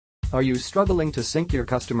Are you struggling to sync your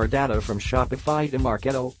customer data from Shopify to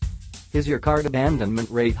Marketo? Is your cart abandonment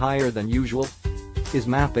rate higher than usual? Is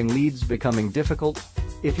mapping leads becoming difficult?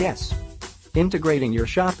 If yes, integrating your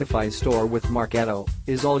Shopify store with Marketo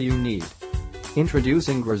is all you need.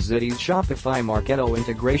 Introducing Grazitti's Shopify Marketo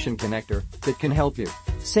Integration Connector that can help you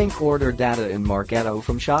sync order data in Marketo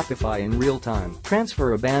from Shopify in real time,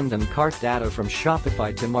 transfer abandoned cart data from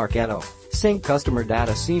Shopify to Marketo, sync customer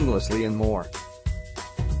data seamlessly and more.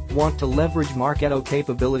 Want to leverage Marketo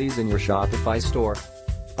capabilities in your Shopify store?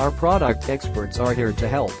 Our product experts are here to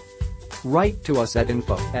help. Write to us at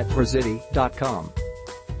info@grazitti.com.